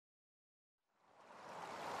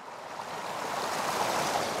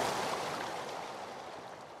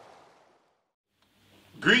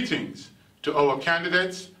Greetings to our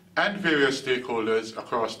candidates and various stakeholders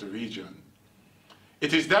across the region.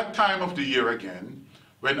 It is that time of the year again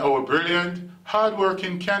when our brilliant,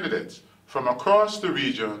 hard-working candidates from across the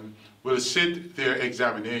region will sit their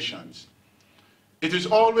examinations. It is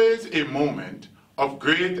always a moment of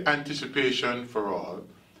great anticipation for all,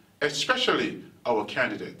 especially our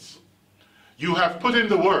candidates. You have put in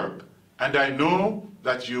the work, and I know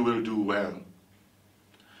that you will do well.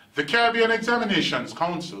 The Caribbean Examinations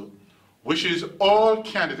Council wishes all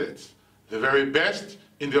candidates the very best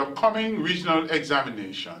in the upcoming regional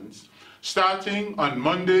examinations, starting on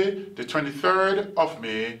Monday, the 23rd of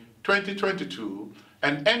May, 2022,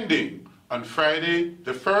 and ending on Friday,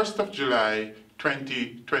 the 1st of July,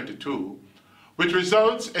 2022, with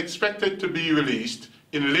results expected to be released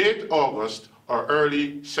in late August or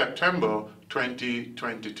early September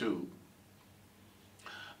 2022.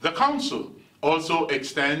 The Council also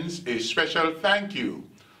extends a special thank you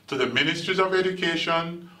to the Ministries of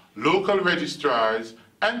Education, local registrars,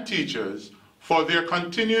 and teachers for their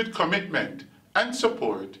continued commitment and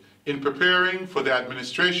support in preparing for the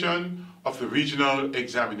administration of the regional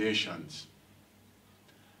examinations.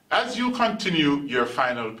 As you continue your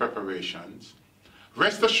final preparations,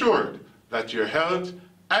 rest assured that your health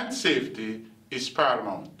and safety is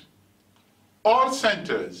paramount. All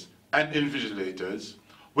centers and invigilators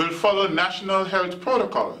will follow national health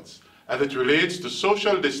protocols as it relates to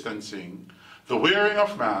social distancing, the wearing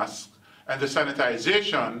of masks, and the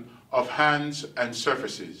sanitization of hands and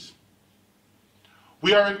surfaces.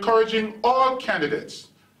 We are encouraging all candidates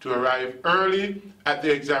to arrive early at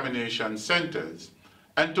the examination centers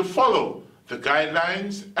and to follow the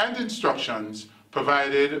guidelines and instructions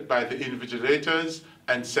provided by the invigilators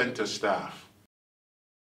and center staff.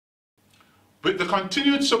 With the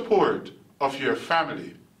continued support of your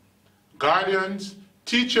family, guardians,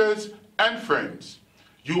 teachers, and friends,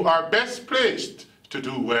 you are best placed to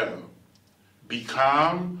do well. Be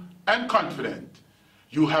calm and confident.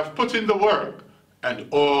 You have put in the work, and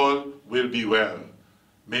all will be well.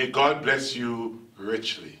 May God bless you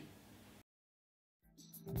richly.